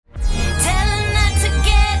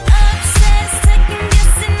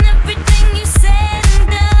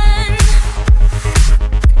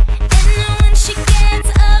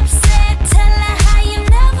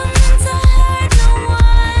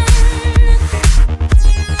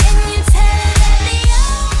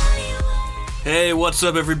What's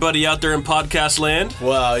up, everybody out there in podcast land?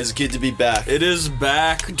 Wow, it's good to be back. It is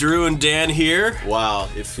back. Drew and Dan here. Wow,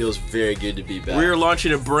 it feels very good to be back. We are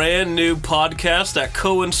launching a brand new podcast that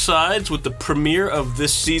coincides with the premiere of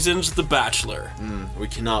this season's The Bachelor. We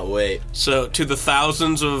cannot wait. So, to the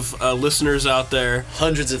thousands of listeners out there,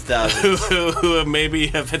 Hundreds of thousands. who maybe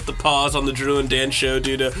have hit the pause on the Drew and Dan show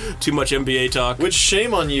due to too much NBA talk. Which,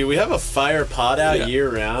 shame on you. We have a fire pod out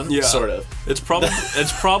year-round. Yeah. Sort of. It's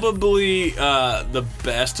probably the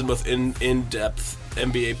best and most in-depth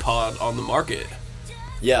NBA pod on the market,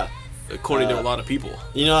 Yeah. according to a lot of people.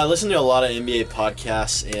 You know, I listen to a lot of NBA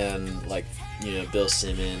podcasts and, Bill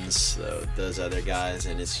Simmons, those other guys,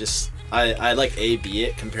 and it's just... I like A-B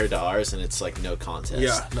it compared to ours, and it's, no contest.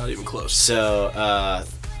 Yeah, not even close. So,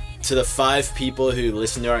 to the 5 people who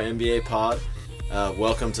listen to our NBA pod,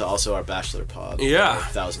 welcome to also our Bachelor pod. Yeah.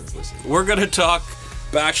 Thousands listening. We're going to talk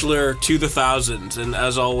Bachelor to the thousands, and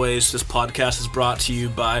as always, this podcast is brought to you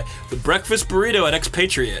by the Breakfast Burrito at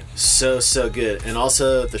Expatriate. So good. And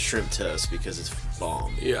also the shrimp toast, because it's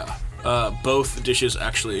bomb. Yeah. Both dishes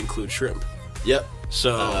actually include shrimp. Yep.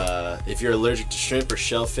 So, if you're allergic to shrimp or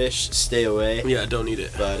shellfish, stay away. yeah, don't eat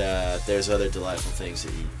it. But there's other delightful things to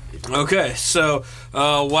eat. Okay, so,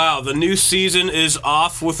 wow, the new season is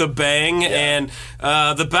off with a bang, and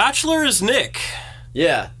The Bachelor is Nick.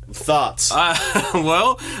 Yeah. Thoughts?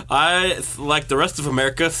 Well, I, like the rest of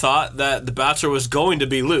America, thought that The Bachelor was going to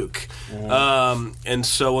be Luke. And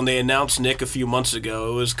so when they announced Nick a few months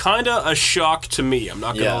ago, it was kind of a shock to me, I'm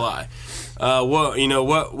not going to lie.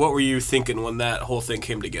 What were you thinking when that whole thing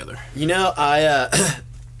came together? You know, I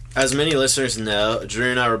as many listeners know,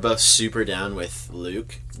 Drew and I were both super down with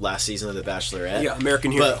Luke last season of The Bachelorette. Yeah,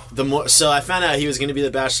 American hero. But so I found out he was going to be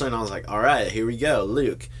The Bachelor, and I was like, all right, here we go,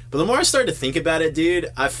 Luke. But the more I started to think about it, dude,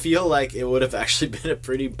 I feel like it would have actually been a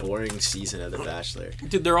pretty boring season of The Bachelor.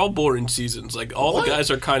 Dude, they're all boring seasons. Like, all What? the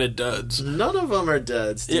guys are kind of duds. None of them are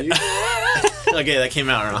duds, dude. Okay, that came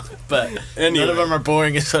out wrong. But Anyway. none of them are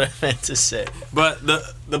boring is what I meant to say. But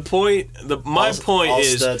my point all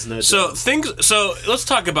is, studs, no so let's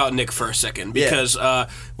talk about Nick for a second, because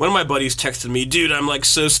one of my buddies texted me, dude, I'm like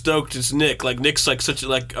so stoked it's Nick. Like, Nick's like such a,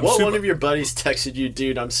 like, I'm One of your buddies texted you,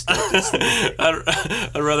 dude, I'm stoked.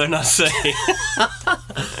 I'd rather not say.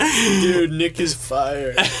 Dude, Nick is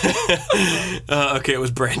fire. Okay, it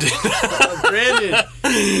was Brandon. Brandon,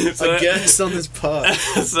 a guest on this pod.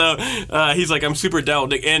 So he's like, I'm super down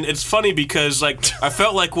with Nick. And it's funny because, like, I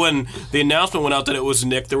felt like when the announcement went out that it was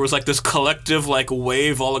Nick, there was like this collective like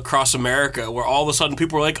wave all across America where all of a sudden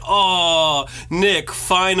people were like, oh, Nick,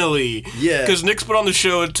 finally. Yeah. Because Nick's been on the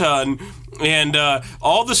show a ton. And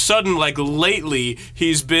all of a sudden, like, lately,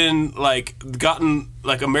 he's been, like, gotten,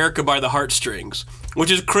 like, America by the heartstrings. Which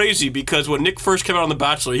is crazy, because when Nick first came out on The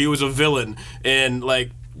Bachelor, he was a villain. And,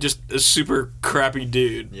 like, just a super crappy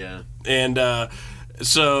dude. Yeah. And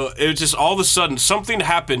so it was just all of a sudden, something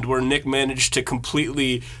happened where Nick managed to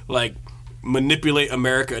completely, like, manipulate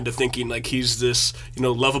America into thinking, like, he's this,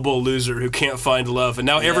 lovable loser who can't find love. And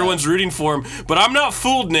now everyone's rooting for him. But I'm not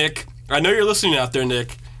fooled, Nick. I know you're listening out there,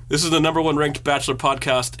 Nick. This is the #1 ranked Bachelor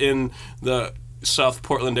podcast in the South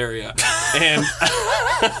Portland area. And,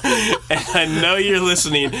 and I know you're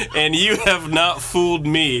listening, and you have not fooled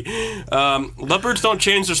me. Lovebirds don't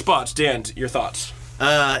change their spots. Dan, your thoughts?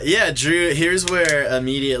 Yeah, Drew, here's where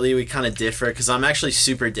immediately we kind of differ, because I'm actually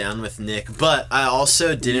super down with Nick, but I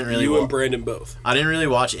also didn't really... You and Brandon both. I didn't really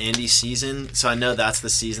watch Andy's season, so I know that's the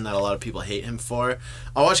season that a lot of people hate him for.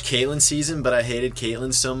 I watched Caitlyn's season, but I hated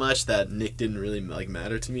Caitlyn so much that Nick didn't really,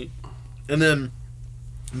 matter to me. And then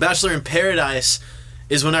Bachelor in Paradise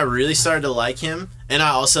is when I really started to like him, and I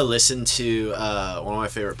also listened to one of my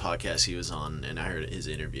favorite podcasts he was on, and I heard his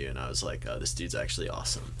interview, and I was like, oh, this dude's actually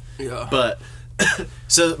awesome. Yeah. But...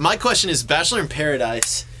 So my question is, Bachelor in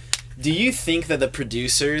Paradise, do you think that the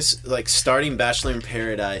producers, like, starting Bachelor in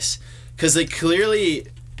Paradise, because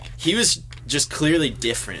he was just clearly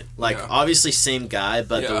different. Like, obviously same guy,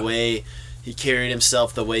 but the way he carried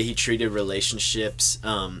himself, the way he treated relationships,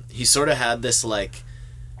 he sort of had this, like,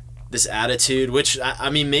 this attitude, which, I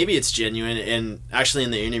mean, maybe it's genuine, and actually in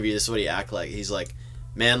the interview, this is what he acted like. He's like,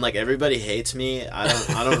 man, like, everybody hates me, I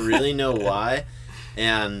don't really know why,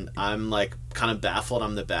 and I'm, like, kind of baffled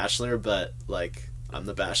I'm the Bachelor, but, like, I'm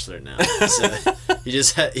the Bachelor now. So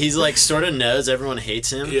he's like, sort of knows everyone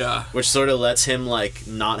hates him, which sort of lets him, like,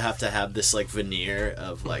 not have to have this, like, veneer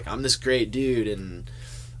of, like, I'm this great dude, and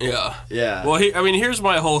yeah. Well, here's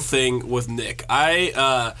my whole thing with Nick.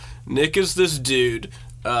 Nick is this dude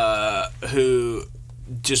who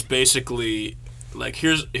just basically like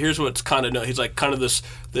here's what's kind of he's like kind of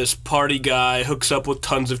this party guy, hooks up with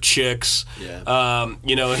tons of chicks. Yeah.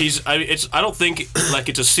 You know, I don't think like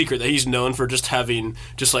it's a secret that he's known for just having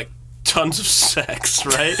just like tons of sex,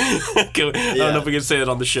 right? I don't know if we can say that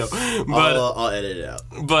on the show, but I'll edit it out.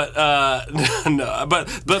 But no,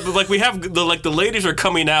 but like we have the ladies are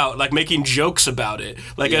coming out like making jokes about it,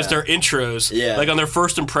 like as their intros, like on their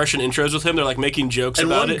first impression intros with him, they're like making jokes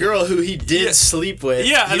about it. And one girl who he did sleep with,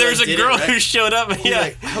 and there's a girl who showed up. He's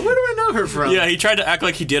like, where do I know her from? Yeah, he tried to act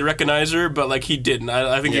like he did recognize her, but like he didn't.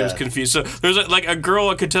 I think he was confused. So there's like a girl,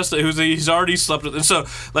 a contestant he's already slept with, and so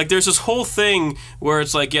like there's this whole thing where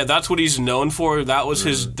it's like, that's what he's known for. That was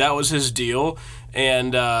his deal,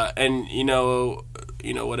 and you know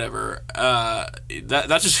whatever.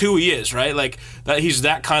 That's just who he is, right? Like that he's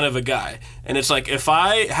that kind of a guy. And it's like if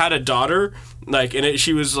I had a daughter, like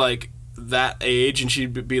she was like that age, and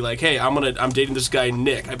she'd be like, "Hey, I'm dating this guy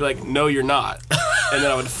Nick." I'd be like, "No, you're not." And then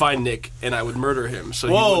I would find Nick and I would murder him so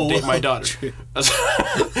he wouldn't date my daughter.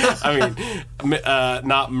 I mean,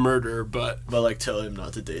 not murder, but like tell him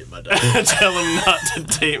not to date my daughter. Tell him not to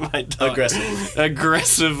date my daughter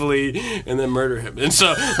aggressively, and then murder him. And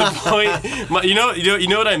so the point, you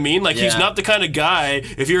know what I mean? Like he's not the kind of guy.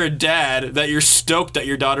 If you're a dad, that you're stoked that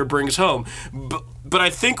your daughter brings home. But I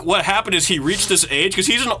think what happened is he reached this age because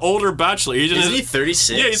he's an older bachelor. Isn't he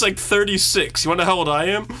 36? Yeah, he's like 36. You want to know how old I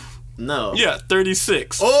am? No. Yeah,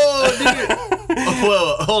 36. Oh, dude.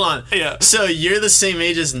 Whoa, hold on. Yeah. So you're the same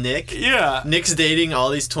age as Nick? Yeah. Nick's dating all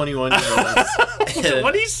these 21-year-olds.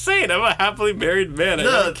 What are you saying? I'm a happily married man. I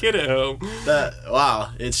have a kid at home.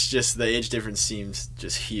 Wow. It's just the age difference seems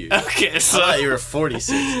just huge. Okay, so... I thought you were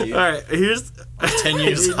 46, dude. All right, here's... 10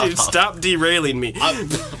 years off. Dude, stop derailing me.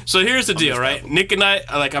 So here's the deal, right? Nick and I,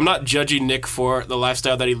 like, I'm not judging Nick for the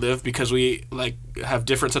lifestyle that he lived because we, like, have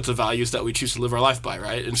different sets of values that we choose to live our life by,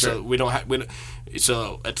 right? And so we don't have...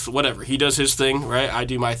 So it's whatever. He does his thing, right? I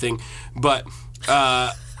do my thing. But...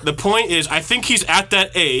 the point is, I think he's at that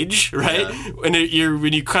age, right? Yeah.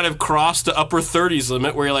 When you kind of cross the upper 30s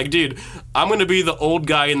limit, where you're like, dude, I'm gonna be the old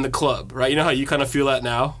guy in the club, right? You know how you kind of feel that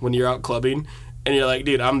now when you're out clubbing, and you're like,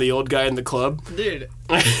 dude, I'm the old guy in the club. Dude,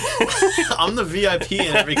 I'm the VIP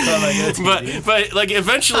in every club I go to. But like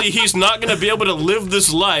eventually he's not gonna be able to live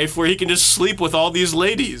this life where he can just sleep with all these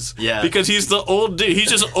ladies. Yeah. Because he's the old dude. He's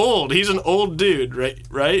just old. He's an old dude, right?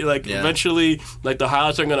 Like eventually, like the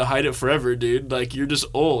highlights aren't gonna hide it forever, dude. Like you're just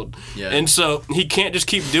old. Yeah. And so he can't just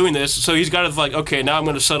keep doing this. So he's got to like, okay, now I'm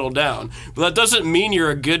gonna settle down. But that doesn't mean you're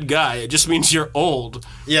a good guy. It just means you're old.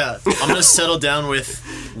 Yeah. I'm gonna settle down with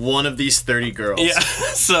one of these 30 girls. Yeah.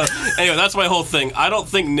 So anyway, that's my whole thing. I don't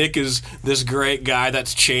think Nick is this great guy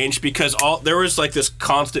that's changed because there was like this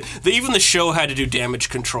constant. Even the show had to do damage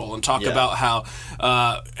control and talk about how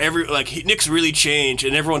Nick's really changed,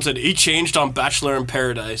 and everyone said he changed on Bachelor in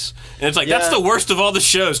Paradise, and it's like that's the worst of all the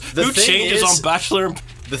shows. Who changes on Bachelor?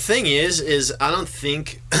 The thing is I don't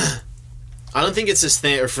think it's this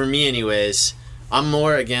thing, or for me anyways. I'm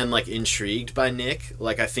more again like intrigued by Nick.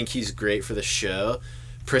 Like I think he's great for the show,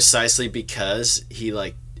 precisely because he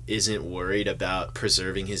like isn't worried about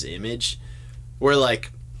preserving his image. Where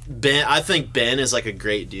like I think Ben is like a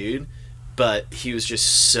great dude, but he was just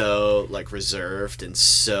so like reserved and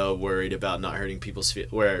so worried about not hurting people's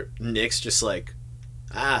feelings. Where Nick's just like,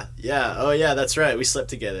 that's right, we slept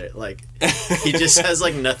together. Like he just has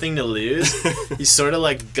like nothing to lose. He's sort of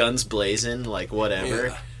like guns blazing, like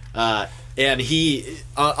whatever. Yeah. And he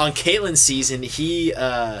on Caitlin's season, he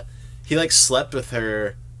like slept with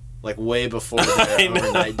her like way before their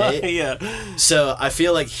overnight date. Yeah. So I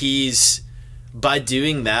feel like he's by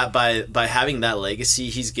doing that, by having that legacy,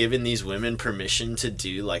 he's given these women permission to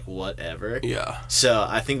do like whatever. Yeah. So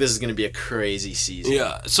I think this is going to be a crazy season.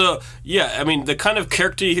 Yeah. So yeah, I mean the kind of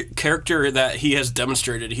character that he has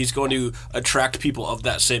demonstrated, he's going to attract people of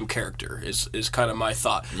that same character is kind of my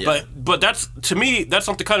thought. Yeah. But that's, to me, that's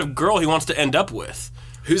not the kind of girl he wants to end up with.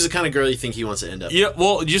 Who's the kind of girl you think he wants to end up with? Yeah,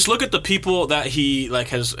 well, just look at the people that he like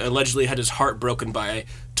has allegedly had his heart broken by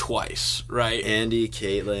twice, right? Andy,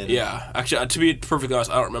 Caitlyn. Yeah. Actually, to be perfectly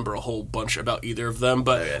honest, I don't remember a whole bunch about either of them,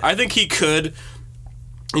 but I think he could,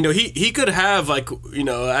 you know, he could have like, you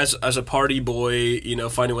know, as a party boy, you know,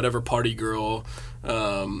 finding whatever party girl,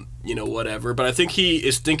 you know, whatever. But I think he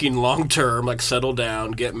is thinking long term, like settle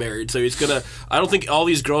down, get married. So he's gonna. I don't think all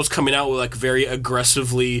these girls coming out with like very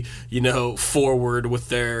aggressively, you know, forward with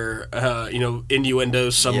their, you know,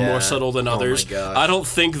 innuendos. Some more subtle than others. Oh my gosh. I don't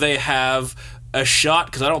think they have a shot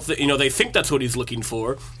because I don't think they think that's what he's looking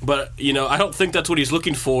for, but I don't think that's what he's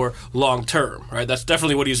looking for long term, right? That's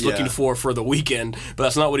definitely what he's looking for the weekend, but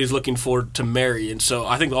that's not what he's looking for to marry. And so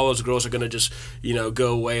I think all those girls are gonna just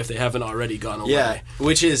go away if they haven't already gone away. Yeah,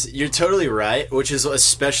 you're totally right, which is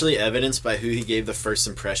especially evidenced by who he gave the first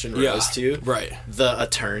impression rose to, right? The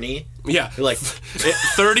attorney. Yeah, like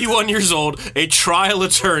 31 years old, a trial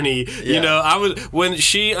attorney. I was when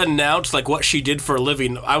she announced like what she did for a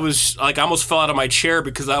living. I was like, I almost fell out of my chair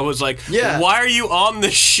because I was like, why are you on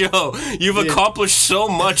this show? You've accomplished so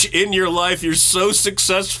much in your life. You're so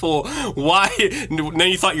successful. Why? And then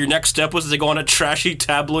you thought your next step was to go on a trashy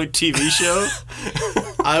tabloid TV show.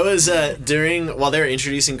 I was while they were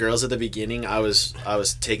introducing girls at the beginning, I was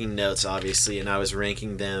taking notes obviously, and I was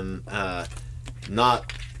ranking them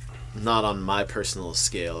not on my personal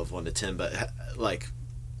scale of 1 to 10, but like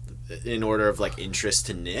in order of like interest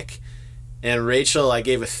to Nick. And Rachel, I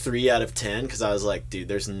gave a 3 out of 10 because I was like, dude,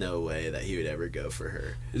 there's no way that he would ever go for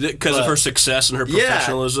her because of her success and her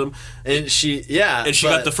professionalism. And she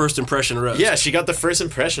got the first impression rose. Yeah, she got the first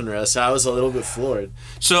impression rose. So I was a little bit floored.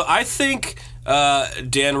 So I think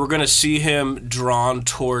Dan, we're gonna see him drawn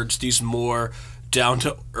towards these more down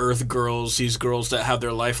to earth girls, these girls that have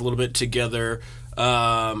their life a little bit together.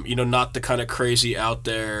 Not the kind of crazy out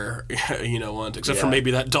there, ones, except for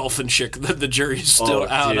maybe that dolphin chick that the jury's still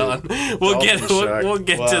out on. We'll get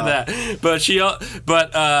to that. But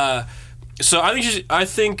so I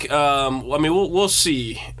think we'll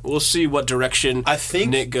see. We'll see what direction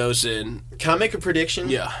Nick goes in. Can I make a prediction?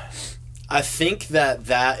 Yeah. I think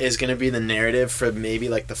that is going to be the narrative for maybe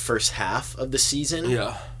like the first half of the season.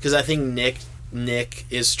 Yeah. Because I think Nick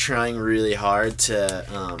is trying really hard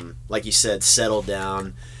to, like you said, settle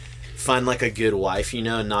down, find like a good wife,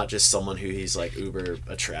 not just someone who he's like uber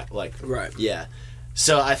attract, like right. Yeah.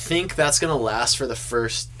 So I think that's gonna last for the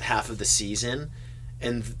first half of the season,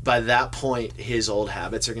 and by that point, his old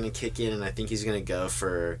habits are gonna kick in, and I think he's gonna go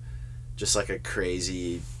for just like a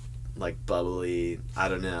crazy, like bubbly, I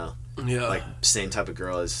don't know, like same type of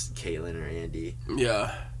girl as Caitlyn or Andy.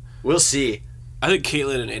 Yeah. We'll see. I think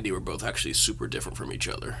Caitlyn and Andy were both actually super different from each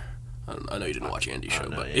other. I know you didn't watch Andy's show,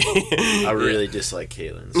 but I really dislike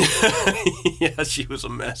Caitlyn. So. Yeah, she was a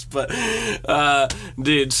mess. But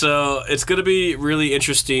dude, so it's gonna be really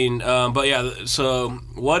interesting. But yeah, so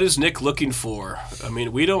what is Nick looking for? I mean,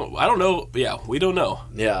 I don't know. Yeah, we don't know.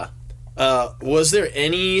 Yeah. Was there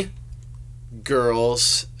any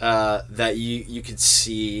girls that you could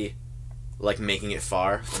see like making it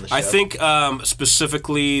far on the show? I think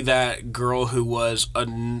specifically that girl who was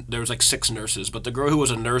there was like 6 nurses, but the girl who was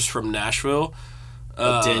a nurse from Nashville,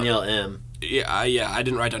 Danielle M. Yeah, I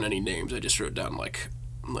didn't write down any names. I just wrote down like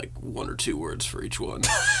 1 or 2 words for each one.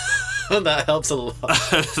 That helps a lot.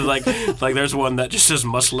 like there's one that just says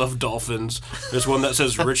must love dolphins. There's one that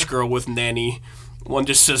says rich girl with nanny. One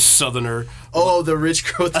just says Southerner. Oh, the rich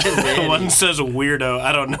girl with the nanny. One says weirdo.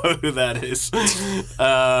 I don't know who that is.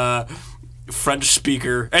 French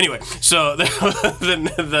speaker. Anyway, so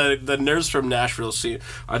the nurse from Nashville.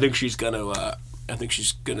 I think she's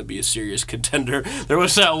gonna be a serious contender. There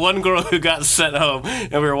was that one girl who got sent home,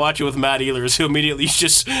 and we were watching with Matt Ehlers, who immediately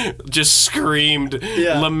just screamed,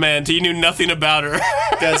 lament. He knew nothing about her.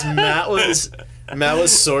 Guys, Matt was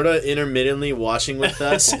sort of intermittently watching with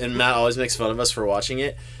us, and Matt always makes fun of us for watching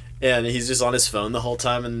it. And he's just on his phone the whole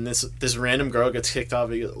time, and this random girl gets kicked off.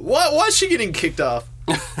 And he goes, "What? Why is she getting kicked off?"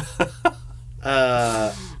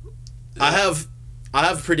 I have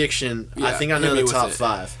a prediction. Yeah, I think I know the top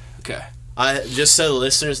 5. Okay. Just so the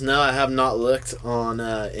listeners know, I have not looked on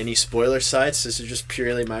any spoiler sites. This is just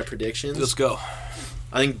purely my predictions. Let's go.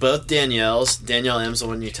 I think both Danielle M's the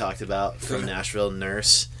one you talked about from Nashville,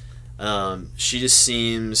 nurse. She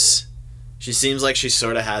seems like she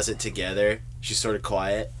sort of has it together. She's sort of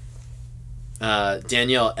quiet.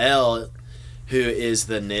 Danielle L, who is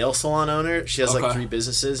the nail salon owner. She has like 3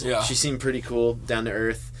 businesses. Yeah. She seemed pretty cool, down to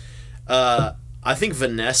earth. I think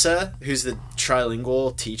Vanessa, who's the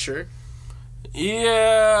trilingual teacher.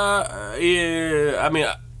 Yeah. I mean,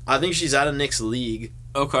 I think she's out of Nick's league.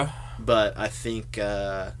 Okay. But I think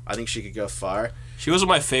she could go far. She wasn't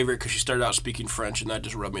my favorite because she started out speaking French, and that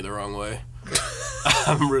just rubbed me the wrong way.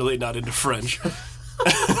 I'm really not into French.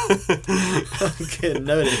 Okay,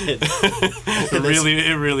 noted.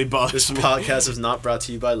 It really bothers me. This podcast is not brought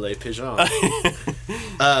to you by Les Pigeons.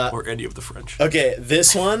 Or any of the French. Okay,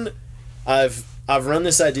 this one, I've run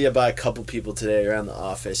this idea by a couple people today around the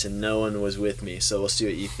office, and no one was with me, so we'll see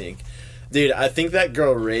what you think. Dude, I think that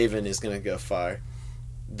girl Raven is going to go far.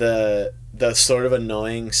 The sort of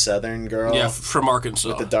annoying Southern girl. Yeah, from Arkansas.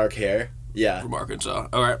 With the dark hair. Yeah. From Arkansas.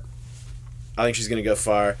 All right. I think she's going to go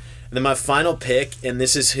far. And then my final pick, and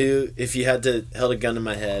this is who, if you had to held a gun to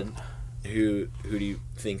my head, who do you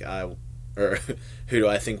think who do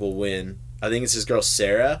I think will win? I think it's this girl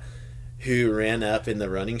Sarah, who ran up in the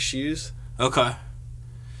running shoes. Okay.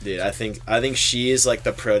 Dude, I think she is like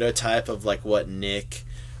the prototype of like what Nick,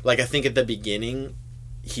 like I think at the beginning,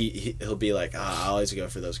 he'll be like, I always go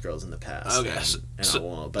for those girls in the past. Okay. And I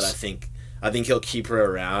won't. But I think he'll keep her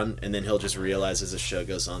around, and then he'll just realize as the show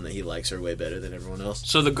goes on that he likes her way better than everyone else.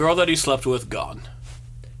 So the girl that he slept with, gone.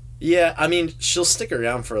 Yeah, I mean, she'll stick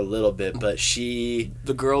around for a little bit, but she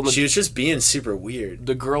was just being super weird.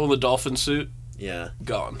 The girl in the dolphin suit, yeah,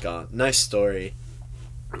 gone. Nice story.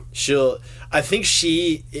 I think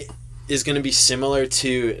she is going to be similar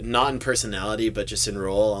to, not in personality, but just in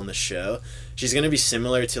role on the show. She's going to be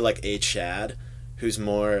similar to like a Chad, who's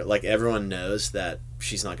more like, everyone knows that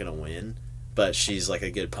she's not going to win, but she's like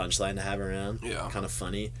a good punchline to have around. Yeah, kind of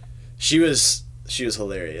funny. She was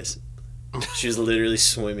hilarious. She was literally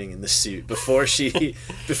swimming in the suit before she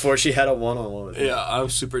had a one-on-one with him. Yeah, I'm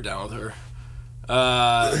super down with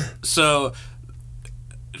her. So,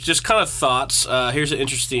 just kind of thoughts. Here's an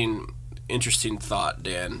interesting thought,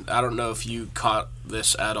 Dan. I don't know if you caught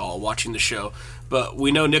this at all watching the show, but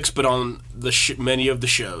we know Nick's been on many of the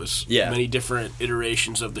shows. Yeah. Many different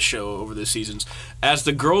iterations of the show over the seasons. As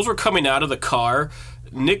the girls were coming out of the car,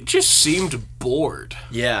 Nick just seemed bored.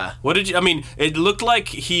 Yeah. It looked like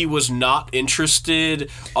he was not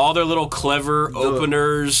interested. All their little clever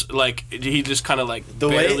openers, like, he just kind of like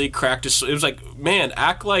barely cracked his... It was like, man,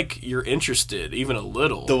 act like you're interested, even a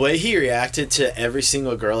little. The way he reacted to every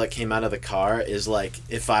single girl that came out of the car is like,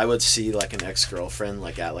 if I would see like an ex-girlfriend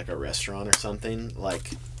like at like a restaurant or something, like...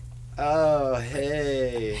 Oh,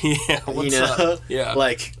 hey. Yeah, what's up? Yeah.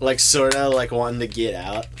 Like sort of like wanting to get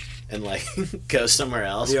out and like go somewhere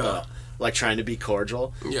else, but like trying to be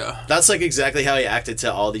cordial. Yeah. That's like exactly how he acted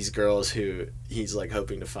to all these girls who he's like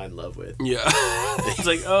hoping to find love with. Yeah. It's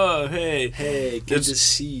like, oh, hey. Hey, good to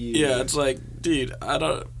see you. Yeah, it's like, dude, I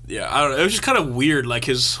don't know. It was just kind of weird, like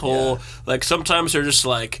his whole, like sometimes they're just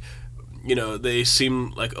like, you know, they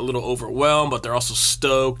seem like a little overwhelmed, but they're also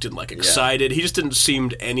stoked and like excited. He just didn't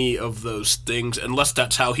seem any of those things, unless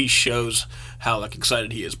that's how he shows how like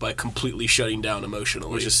excited he is, by completely shutting down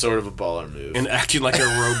emotionally, which is sort of a baller move and acting like a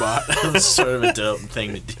robot. It's sort of a dope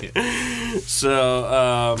thing to do.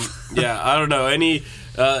 So I don't know.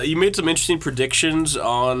 You made some interesting predictions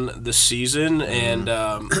on the season, and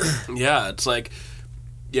it's like,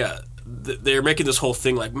 they're making this whole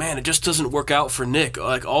thing like, man, it just doesn't work out for Nick.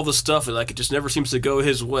 Like, all the stuff, like, it just never seems to go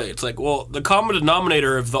his way. It's like, well, the common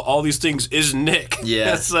denominator of all these things is Nick.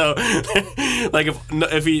 Yeah. So, like,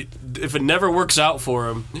 if it never works out for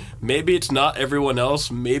him, maybe it's not everyone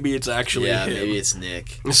else. Maybe it's actually him. Maybe it's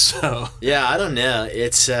Nick. So. Yeah, I don't know.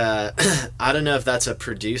 It's, I don't know if that's a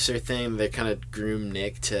producer thing. They kind of groom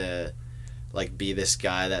Nick to... like be this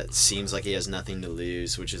guy that seems like he has nothing to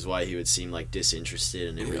lose, which is why he would seem like disinterested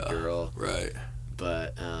in every girl. Right.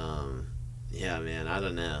 But man, I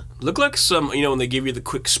don't know. Look like some, when they give you the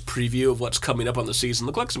quick preview of what's coming up on the season,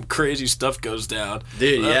 look like some crazy stuff goes down.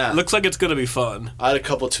 Dude, yeah. Looks like it's going to be fun. I had a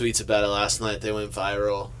couple tweets about it last night. They went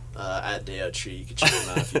viral at Deo Tree. You can check them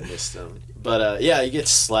out if you missed them. But he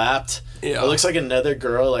gets slapped. Yeah. It looks like another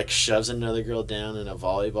girl like shoves another girl down in a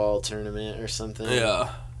volleyball tournament or something. Yeah.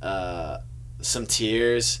 Some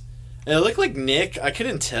tears. And it looked like Nick, I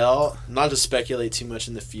couldn't tell, not to speculate too much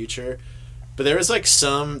in the future, but there was like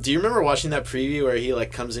do you remember watching that preview where he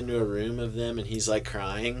like comes into a room of them and he's like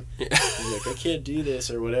crying? Yeah. He's like, I can't do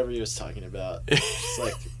this, or whatever he was talking about. It's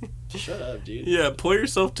like, shut up, dude. Yeah, pull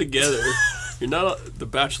yourself together. You're not the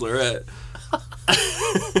Bachelorette.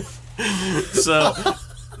 So,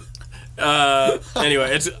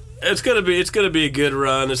 anyway, It's gonna be a good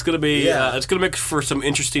run. It's gonna be it's gonna make for some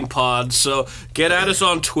interesting pods. So get at us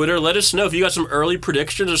on Twitter. Let us know if you got some early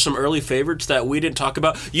predictions or some early favorites that we didn't talk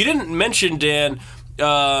about. You didn't mention, Dan,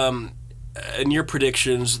 in your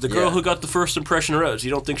predictions, the girl who got the first impression rose.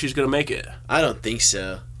 You don't think she's gonna make it? I don't think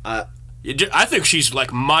so. I think she's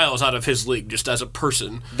like miles out of his league just as a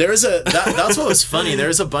person. That's what was funny.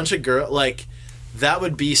 There's a bunch of girls like. That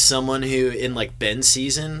would be someone who, in, like, Ben's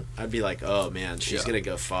season, I'd be like, oh, man, she's going to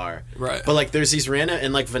go far. Right. But, like, there's these random,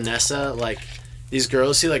 and, like, Vanessa, like, these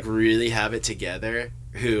girls who, like, really have it together,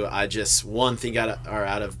 who I just, one, think are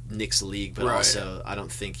out of Nick's league, but also I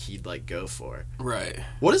don't think he'd, like, go for. Right.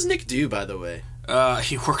 What does Nick do, by the way?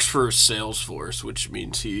 He works for Salesforce, which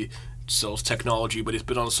means he sells technology, but he's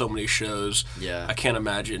been on so many shows. Yeah. I can't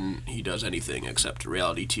imagine he does anything except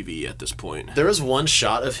reality TV at this point. There was one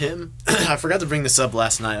shot of him, I forgot to bring this up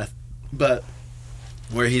last night, but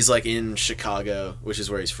where he's like in Chicago, which is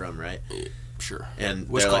where he's from, right? Sure. And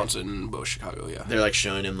Wisconsin, both Chicago, yeah. They're like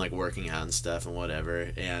showing him like working out and stuff and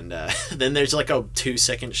whatever. And then there's like a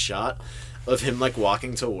 2-second shot of him like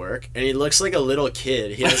walking to work, and he looks like a little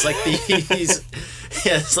kid. He has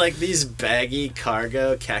like these baggy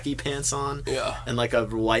cargo khaki pants on, Yeah. and like a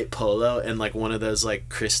white polo, and like one of those like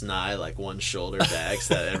Chris Nye like one shoulder bags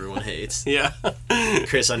that everyone hates. Yeah.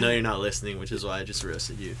 Chris, I know you're not listening, which is why I just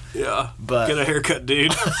roasted you. Yeah. But get a haircut,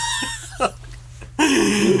 dude.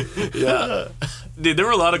 Yeah. Dude, there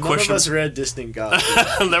were a lot of none of questions. us read Distant God.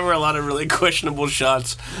 There were a lot of really questionable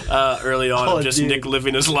shots early on of just dude. Nick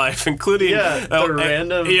living his life, including the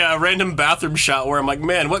a random bathroom shot where I'm like,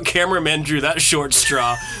 man, what cameraman drew that short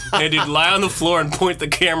straw? Hey, dude, lie on the floor and point the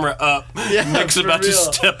camera up. Yeah, Nick's for about to real.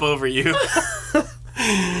 step over you.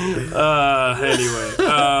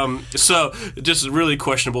 Anyway, so just really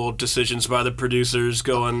questionable decisions by the producers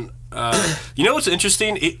going. You know what's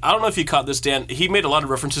interesting? I don't know if you caught this, Dan. He made a lot of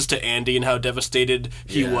references to Andy and how devastated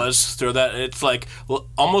he was through that. It's like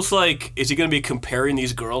almost like, is he going to be comparing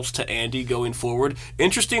these girls to Andy going forward?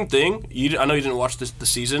 Interesting thing. I know you didn't watch the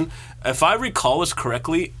season. If I recall this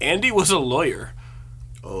correctly, Andy was a lawyer.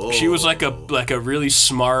 Oh. She was like a really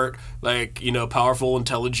smart, powerful,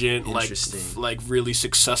 intelligent, like really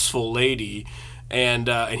successful lady, and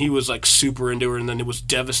he was like super into her, and then it was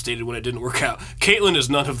devastated when it didn't work out. Caitlyn is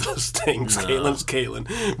none of those things. No. Caitlyn's Caitlyn,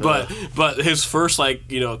 but his first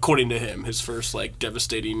according to him, his first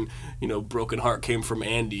devastating broken heart came from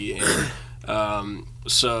Andy, and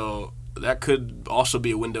so that could also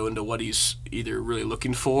be a window into what he's either really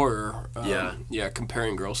looking for or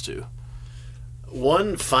comparing girls to.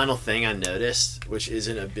 One final thing I noticed, which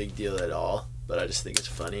isn't a big deal at all, but I just think it's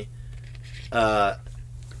funny. Have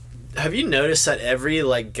you noticed that every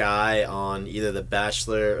guy on either The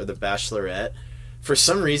Bachelor or The Bachelorette, for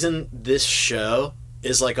some reason, this show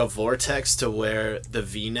is like a vortex to where the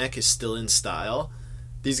V-neck is still in style?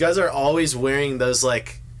 These guys are always wearing those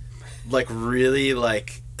really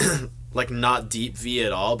not deep V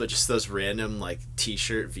at all, but just those random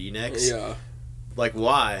t-shirt V-necks. Yeah.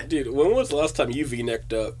 Why? Dude, when was the last time you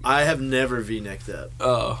V-necked up? I have never V-necked up.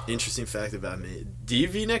 Oh. Interesting fact about me. Do you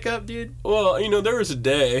V-neck up, dude? Well, there was a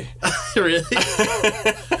day. Really?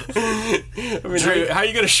 I mean, how are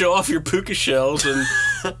you going to show off your puka shells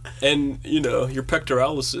and your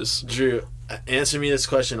pectoralis? Drew, answer me this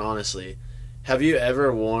question honestly. Have you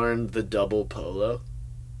ever worn the double polo?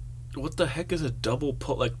 What the heck is a double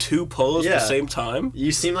polo? Two polos at the same time?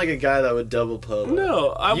 You seem like a guy that would double polo.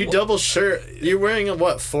 No, you double shirt. You're wearing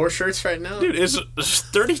 4 shirts right now? Dude, it's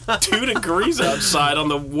 32 degrees outside on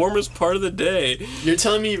the warmest part of the day. You're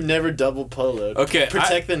telling me you've never double poloed? Okay,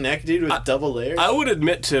 protect the neck, dude, with double layers. I would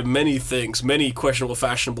admit to many things, many questionable,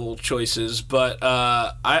 fashionable choices, but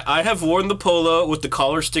I have worn the polo with the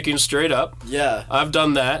collar sticking straight up. Yeah, I've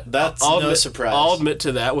done that. That's no surprise. I'll admit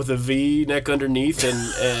to that, with a V neck underneath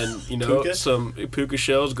and puka? Some puka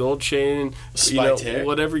shells, gold chain, spiked hair,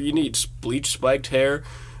 whatever you need, bleach spiked hair,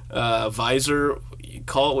 visor.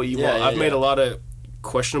 Call it what you want. I've made a lot of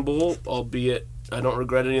questionable, albeit I don't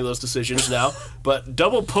regret any of those decisions now. But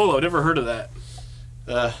double polo, never heard of that.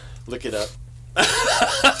 Look it up.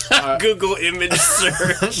 Google image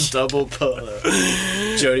search. Double polo.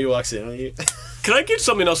 Jody walks in on you. Can I get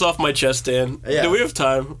something else off my chest, Dan? Yeah. Do we have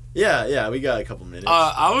time? Yeah, we got a couple minutes.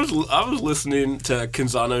 I was listening to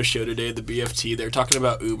Canzano's show today, the BFT. They're talking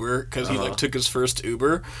about Uber because he took his first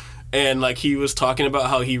Uber, and he was talking about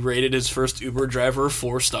how he rated his first Uber driver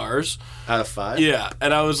 4 stars out of 5. Yeah,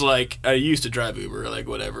 and I was like, I used to drive Uber,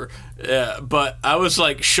 whatever. But I was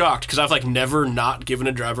shocked because I've never not given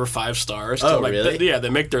a driver 5 stars. Oh, really? They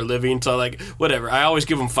make their living, so whatever. I always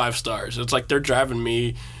give them 5 stars. It's they're driving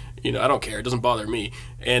me. I don't care. It doesn't bother me.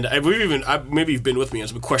 And maybe you've been with me on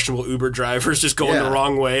some questionable Uber drivers just going the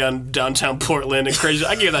wrong way on downtown Portland and crazy.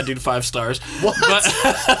 I gave that dude 5 stars. What? But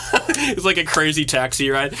it's like a crazy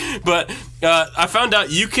taxi ride. But I found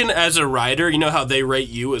out you can, as a rider, you know how they rate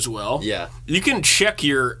you as well? Yeah. You can check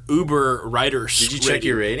your Uber riders. Did you check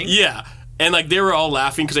your rating? Yeah. And they were all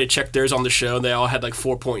laughing because they checked theirs on the show, and they all had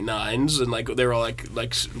 4.9s, and they were all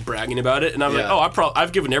bragging about it. And I'm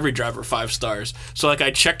I've given every driver 5 stars. So I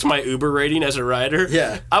checked my Uber rating as a rider.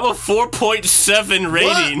 Yeah, I'm a 4.7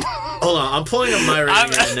 rating. What? Hold on, I'm pulling up my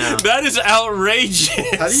rating right now. That is outrageous.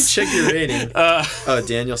 How do you check your rating?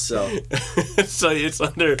 Daniel Sell. So it's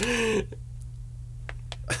under.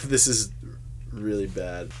 This is really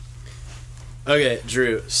bad. Okay,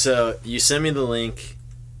 Drew. So you sent me the link.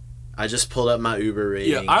 I just pulled up my Uber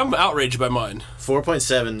rating. Yeah, I'm outraged by mine.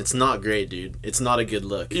 4.7. It's not great, dude. It's not a good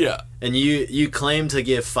look. Yeah. And you claim to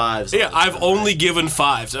give 5s. Yeah, I've only given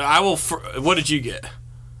 5s. I will. What did you get?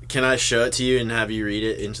 Can I show it to you and have you read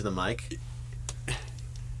it into the mic?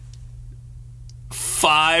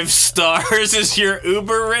 5 stars is your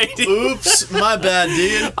Uber rating. Oops, my bad,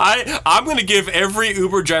 dude. I'm gonna give every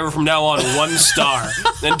Uber driver from now on 1 star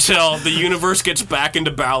until the universe gets back into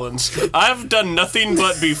balance. I've done nothing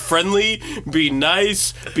but be friendly, be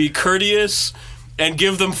nice, be courteous, and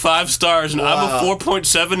give them 5 stars. And I'm a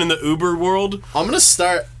 4.7 in the Uber world. I'm gonna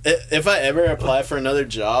start. If I ever apply for another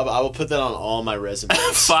job, I will put that on all my resumes.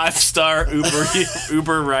 5-star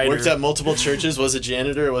Uber rider. Worked at multiple churches. Was a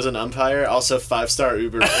janitor. Was an umpire. Also 5-star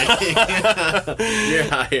Uber rating. You're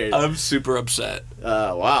hired. I'm super upset.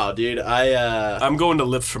 Wow, dude. I'm going to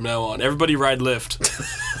Lyft from now on. Everybody ride Lyft.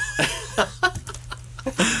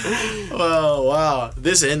 Oh wow.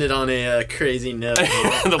 This ended on a crazy note.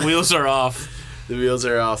 The wheels are off. The wheels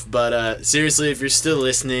are off. But seriously, if you're still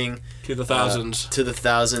listening To the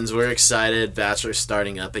thousands. We're excited. Bachelor's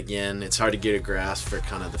starting up again. It's hard to get a grasp for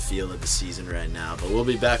kind of the feel of the season right now. But we'll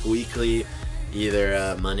be back weekly,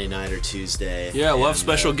 either Monday night or Tuesday. Yeah, we'll have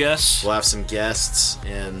special guests. We'll have some guests,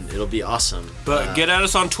 and it'll be awesome. But get at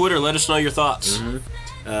us on Twitter. Let us know your thoughts.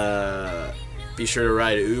 Be sure to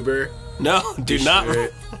ride Uber. No, do not. Sure.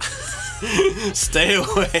 Stay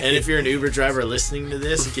away. And if you're an Uber driver listening to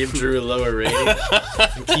this, give Drew a lower rating.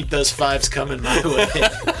 And keep those 5s coming my way.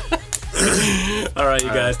 All right, you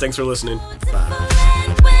guys. Thanks for listening. Bye.